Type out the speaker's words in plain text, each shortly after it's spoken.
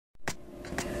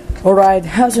Alright,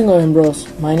 how's it going, bros?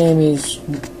 My name is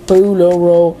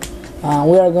PowLowRow, and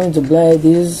we are going to play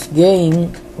this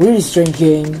game, really strange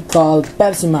game, called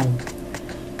PepsiMan.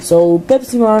 So,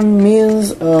 PepsiMan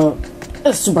means a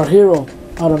superhero,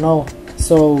 I don't know.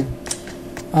 So,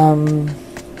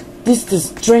 this is the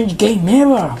strange game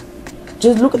ever.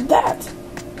 Just look at that.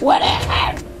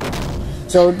 Whatever.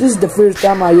 So, this is the first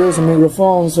time I use a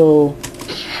microphone, so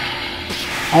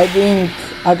I think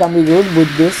I can be good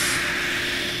with this.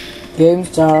 Game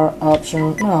start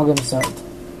option. No, game start.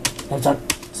 Game start.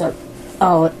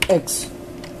 Oh, X,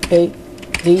 A,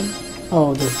 D.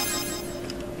 Oh, this.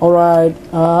 Alright,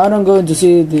 I don't going to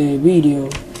see the video.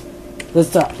 Let's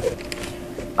start.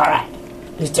 Alright,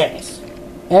 let's do this.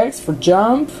 X for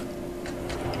jump.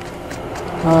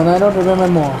 And I don't remember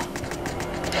more.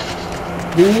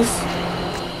 This.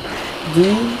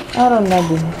 D. I don't know.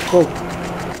 Go.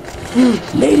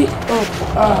 Lady.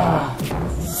 Oh.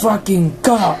 Fucking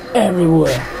car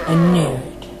everywhere. I knew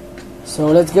it. So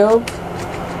let's go.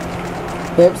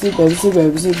 Pepsi. I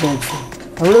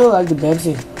really like the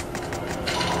Pepsi.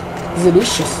 It's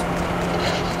delicious.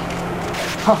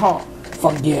 Haha.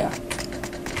 Fuck yeah.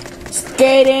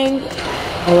 Skating.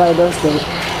 Alright, don't skate.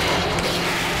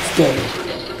 Skating.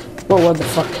 Whoa, what the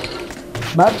fuck?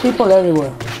 Bad people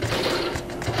everywhere.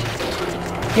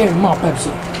 Give me more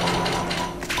Pepsi.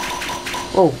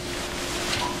 Oh.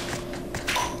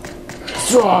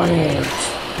 Destroy it.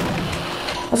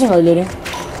 That's not leading.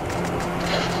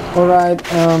 Alright,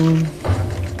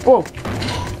 oh.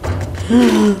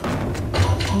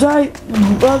 Die,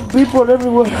 bad people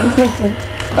everywhere.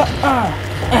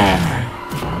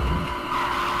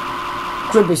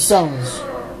 Creepy sounds.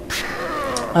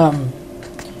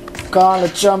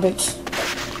 Let's jump it.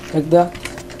 Like that.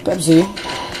 Pepsi.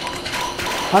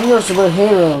 I'm your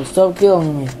superhero. Stop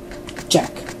killing me.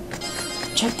 Check.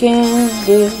 Checking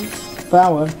this.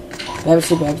 Power.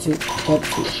 Pepsi.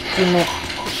 Give me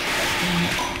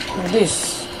this.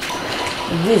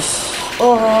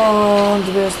 Oh,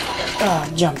 the best.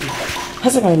 Jumping.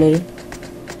 How's it going, lady?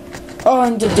 Oh,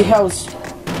 into the house.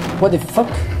 What the fuck?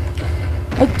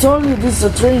 I told you this is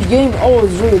a strange game. Oh,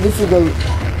 it's really difficult.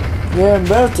 They're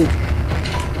inverted.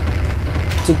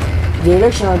 The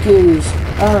directional keys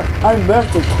are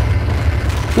inverted.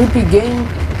 Creepy game.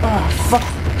 Fuck.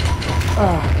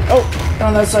 Oh,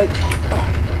 on that side.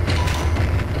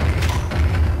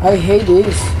 I hate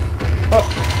this. Oh.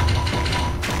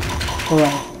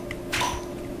 Alright.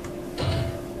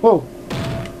 Whoa.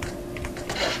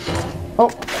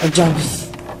 Oh, I jumped.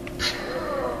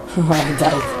 I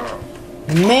died.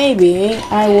 Maybe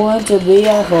I want to be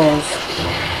a horse.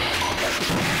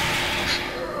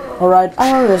 Alright,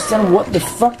 I don't understand what the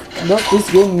fuck does this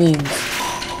game means.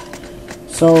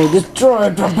 So, destroy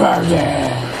property.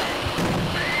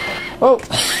 Oh.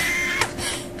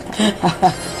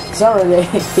 Sorry,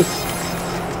 lady.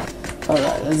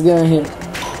 Alright, let's go in here.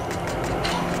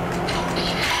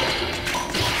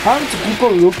 How are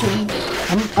people looking?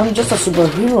 I'm just a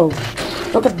superhero.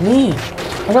 Look at me.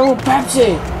 I got a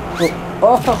Pepsi.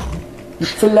 Oh, you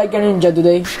feel like a ninja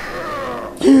today.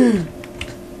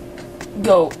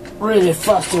 Go really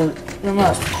faster. You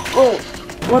must. Oh,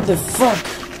 what the fuck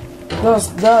does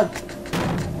that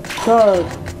car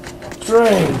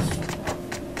trade?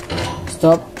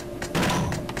 Stop.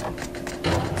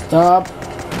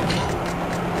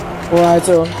 Alright,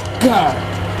 so car.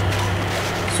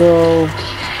 So,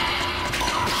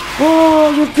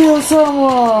 oh, you killed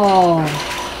someone.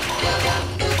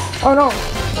 Oh no.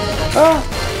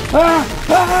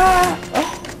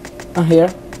 I'm here.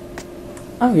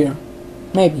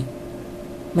 Maybe.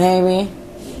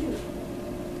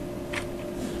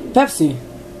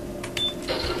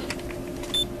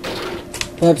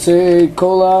 Pepsi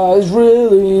Cola is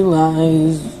really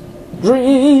nice.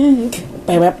 Drink.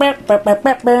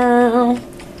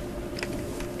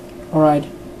 Alright.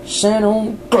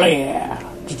 Channel clear.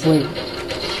 Just wait.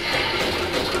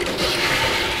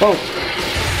 Oh.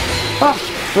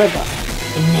 Ripper.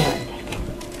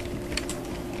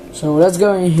 So let's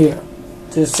go in here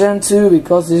to send 2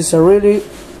 because this is a really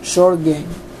short game.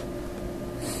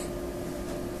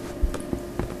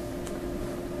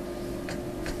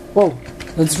 Whoa,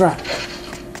 let's run.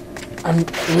 I'm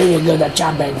really good at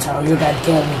jumping, so you can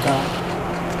kill me, girl.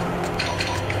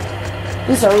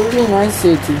 This is a really nice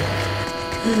city.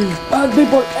 Bad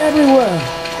people everywhere.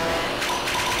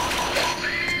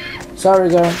 Sorry,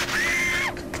 girl.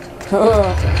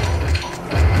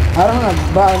 I don't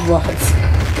have bad words.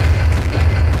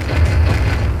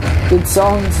 It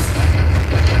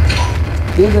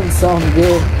didn't sound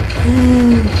good.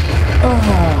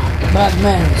 Bad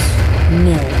manners.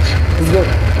 No. Let's go.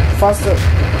 Faster.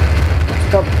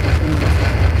 Stop.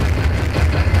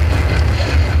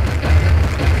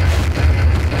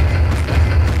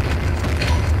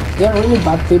 They're really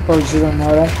bad people, you don't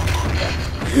know that.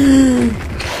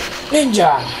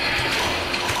 Ninja!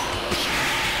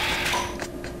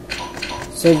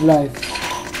 Save life.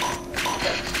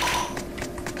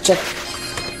 Check.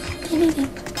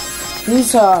 This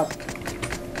is a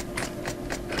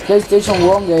PlayStation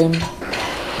 1 game.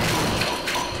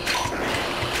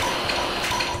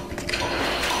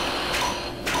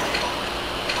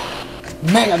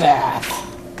 Megadeth!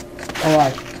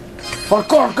 Alright. For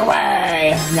Cork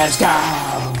away! Let's go!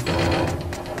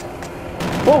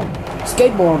 Oh!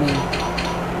 Skateboarding!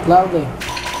 Loudly.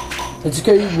 It's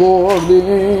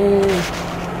skateboarding!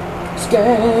 Let's go!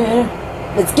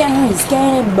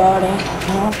 Skateboarding!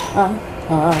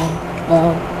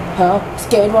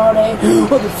 Skateboarding!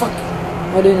 What the fuck? I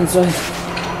didn't say.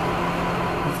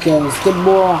 Let's go!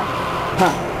 Skateboard!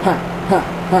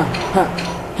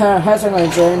 How's I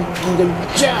gonna train? I'm gonna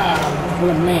jump!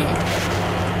 Look at me!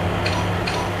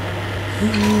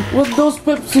 What does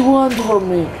Pepsi want for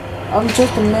me? I'm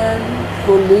just a man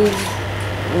who lives.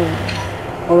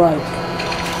 Alright.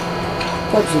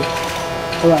 Pepsi.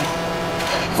 Alright.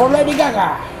 For Lady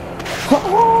Gaga!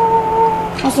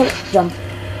 Also, jump.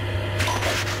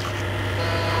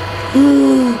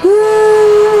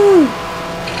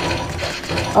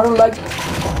 I don't like.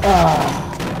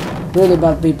 Really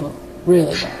bad people.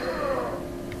 Really bad.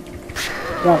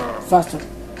 Right, faster.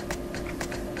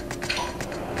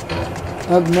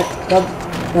 Not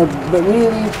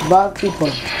really bad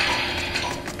people.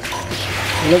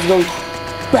 Let's go.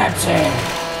 Pepsi!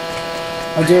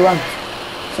 What do you want?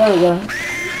 Sorry, girl.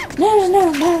 No.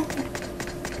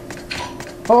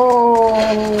 Oh,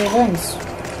 thanks.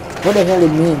 What the hell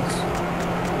it means?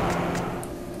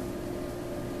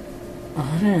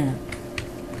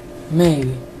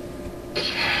 Maybe.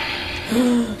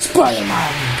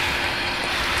 Spider-Man!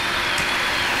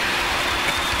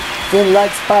 Feel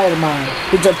like Spider-Man.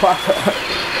 Peter Parker.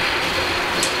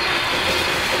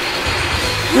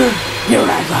 You're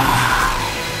like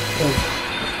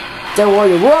that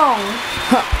was wrong.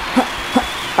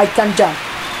 I can jump.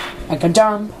 I can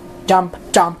jump. Jump.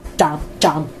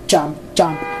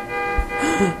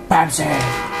 Pepsi.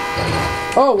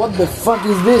 Oh, what the fuck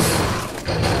is this?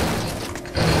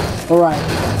 Alright.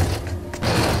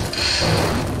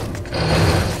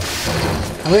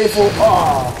 I'm ready for.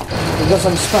 Oh, because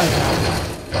I'm Spider-Man.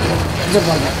 Jump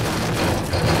on that.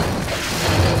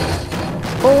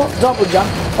 Oh, double jump.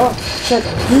 Oh, shit.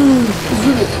 It's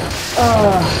really.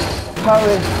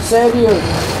 Hurry, save you.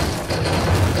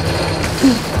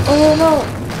 Oh no.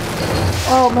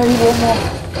 Oh, maybe one more.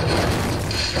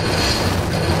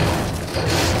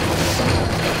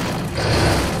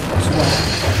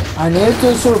 I need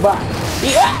to survive.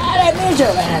 Yeah, let me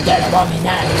survive. Tell about me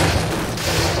now.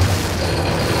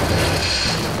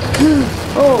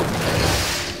 Oh,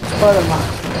 Spider-Man.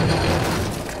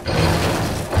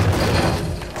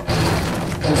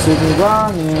 You see me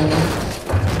running.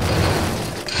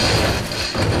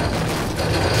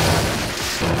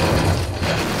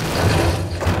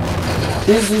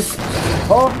 This is.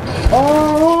 Oh,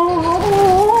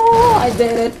 I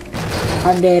did it.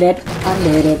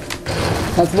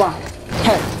 That's why.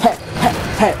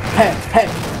 Hey.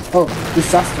 Oh,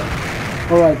 disaster.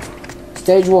 Alright.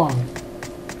 Stage 1.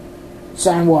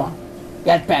 Sign 1.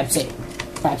 Get Pepsi.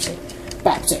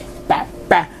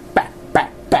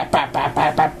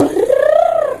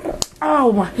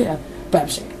 Oh my god.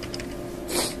 Pepsi.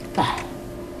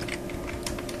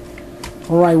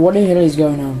 Alright, what the hell is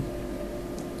going on?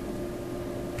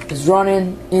 It's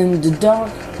running in the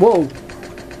dark. Whoa.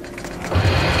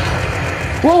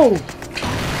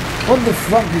 What the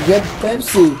fuck? You get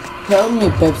Pepsi? Help me,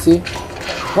 Pepsi.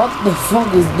 What the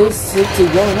fuck is this city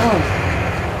going on?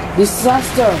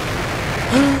 Disaster.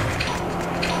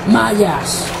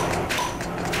 Mayas.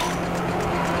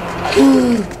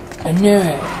 I knew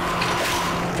it.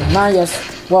 The Mayas.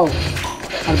 Whoa.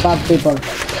 Are bad people.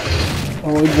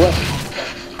 Oh, it worked.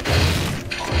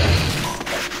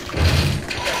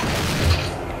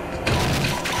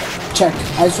 Check.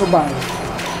 I survived.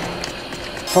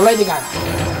 For Lady Gaga.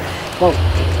 Whoa.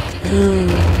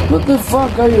 What the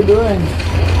fuck are you doing?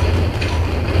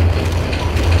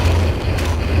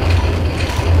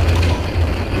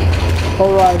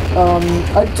 Alright,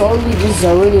 I told you this is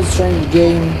a really strange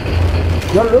game.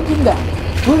 You're looking at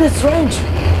really strange.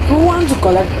 Who wants to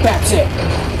collect Pepsi?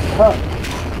 Oh,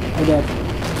 I did.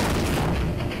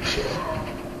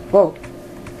 Whoa.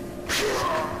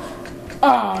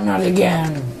 Oh, not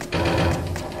again.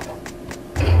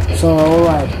 So,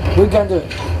 alright, we can do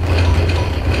it.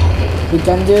 We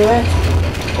can do it.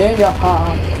 in your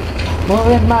heart.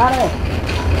 Moving mighty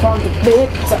from the big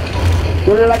top.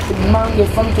 You're like the monkey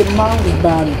from the monkey's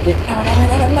body. The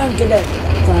monkey, that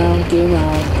funky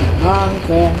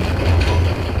monkey.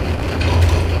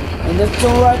 And that's to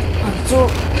right and to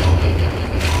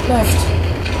left.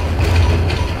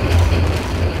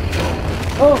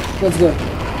 Oh, that's good.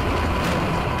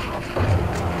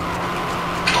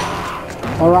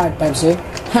 Alright, Pepsi.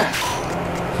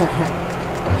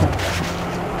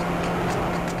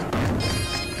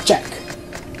 Check.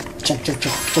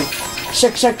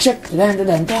 Check. Check. Dun.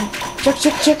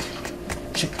 Check.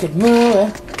 Check it, move.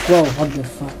 Whoa, what the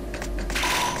fuck?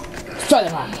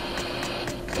 Spider-Man.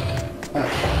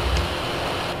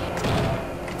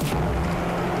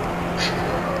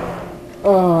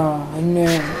 Oh, no.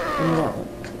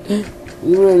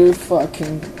 You really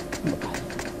fucking...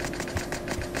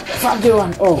 Fuck you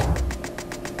one. Oh.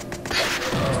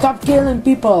 Stop killing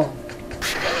people.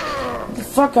 What the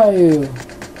fuck are you?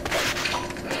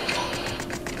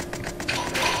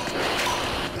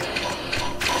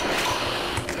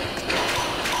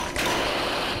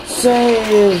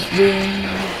 Save me.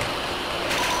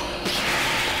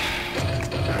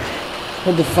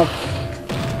 What the fuck?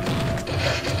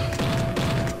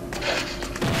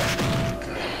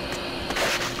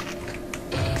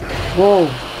 Whoa.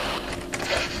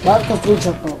 Bad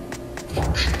construction. Oh.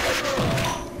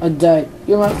 I died.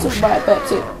 You must survive,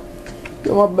 Pepsi.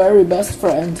 You're my very best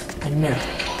friend. I know.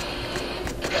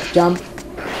 Jump.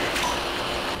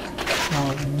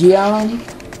 Now jump.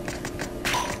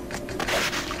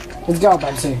 Let's go,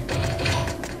 Pepsi.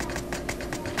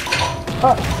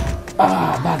 Oh.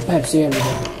 Ah, bad Pepsi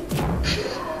everywhere.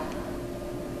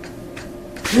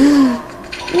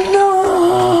 No!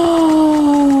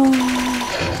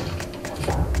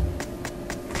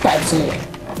 Pepsi.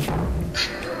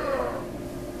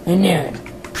 I knew it.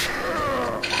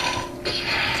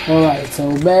 Alright, so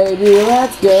baby,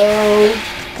 let's go.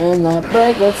 And I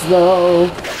break it slow.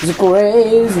 It's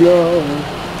crazy slow.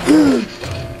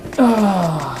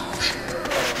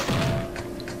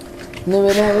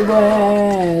 Living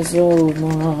everywhere so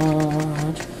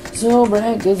much. So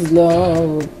break it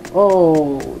slow.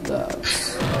 Oh,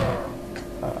 that's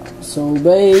so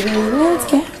baby, let's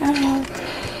go.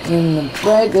 And the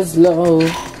break is low.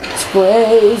 It's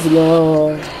crazy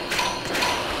low.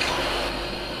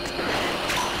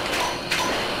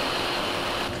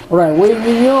 Alright, we're in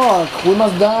New York. We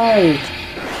must die.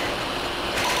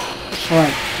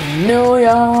 Alright, in New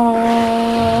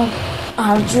York,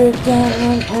 I'm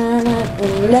drinking and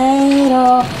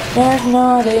later. There's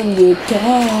nothing you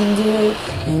can do.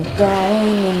 And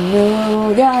going to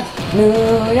New York.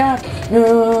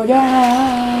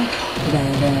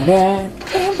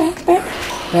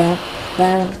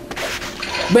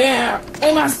 Bam! We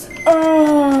must. Oh!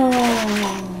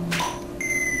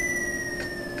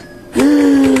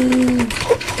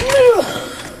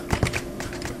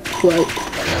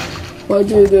 Why are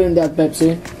you doing that,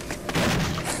 Pepsi?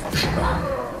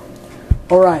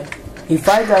 Alright, if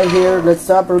I die here, let's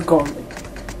stop recording.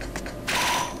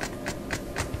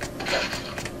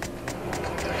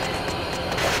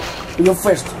 You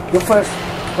first.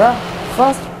 Yeah?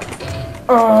 First?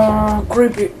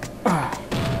 Creepy.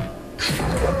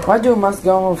 Why do you must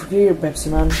go over here,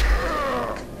 PepsiMan?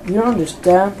 You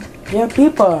understand? Yeah,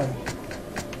 people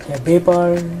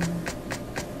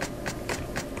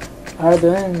are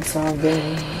doing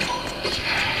something.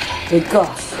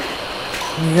 Because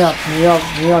New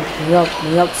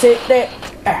York City.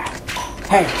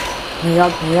 Hey, New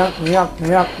York City. New York. I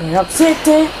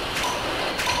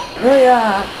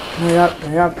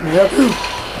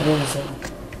didn't say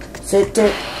that. City.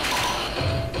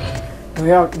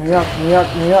 New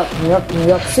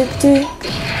York City.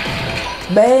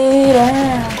 Baby.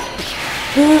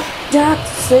 New York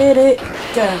City.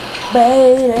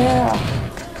 Baby.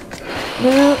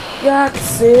 New York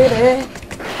City.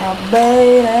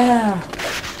 Baby.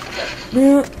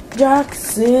 New York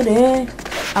City.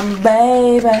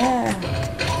 Baby.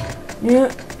 New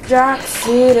York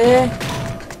City.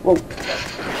 Whoa.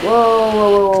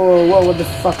 Whoa, what the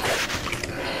fuck?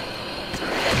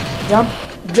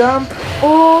 Jump.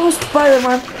 Oh,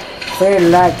 Spider-Man. Feel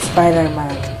like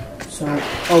Spider-Man. So,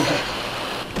 okay.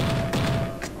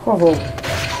 Oh.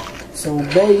 So,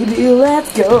 baby,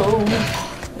 let's go.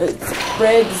 It's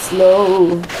pretty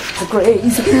slow. It's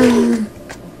crazy.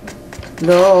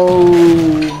 No.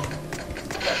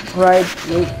 Right,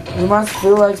 we must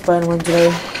feel like Spider-Man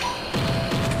today.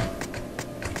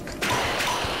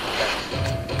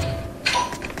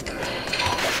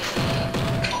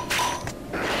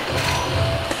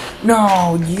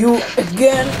 No, you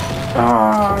again?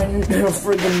 Ah, oh,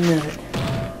 freaking nerd.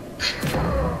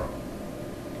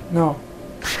 No.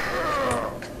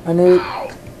 I need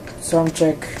some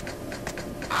check.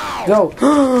 Go.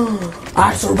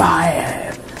 I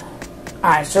survived.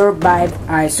 I survived.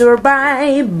 I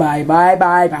survived. Bye bye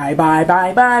bye bye bye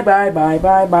bye bye bye bye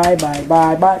bye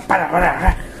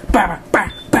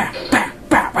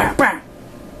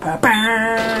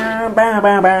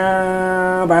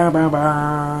bye bye bye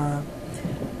bye.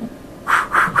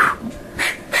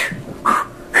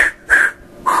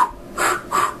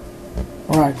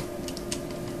 Alright.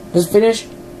 Let's finish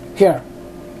here.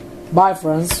 Bye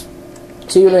friends.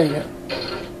 See you later.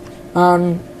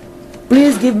 And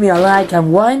please give me a like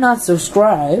and why not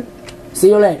subscribe. See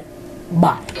you later.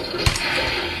 Bye.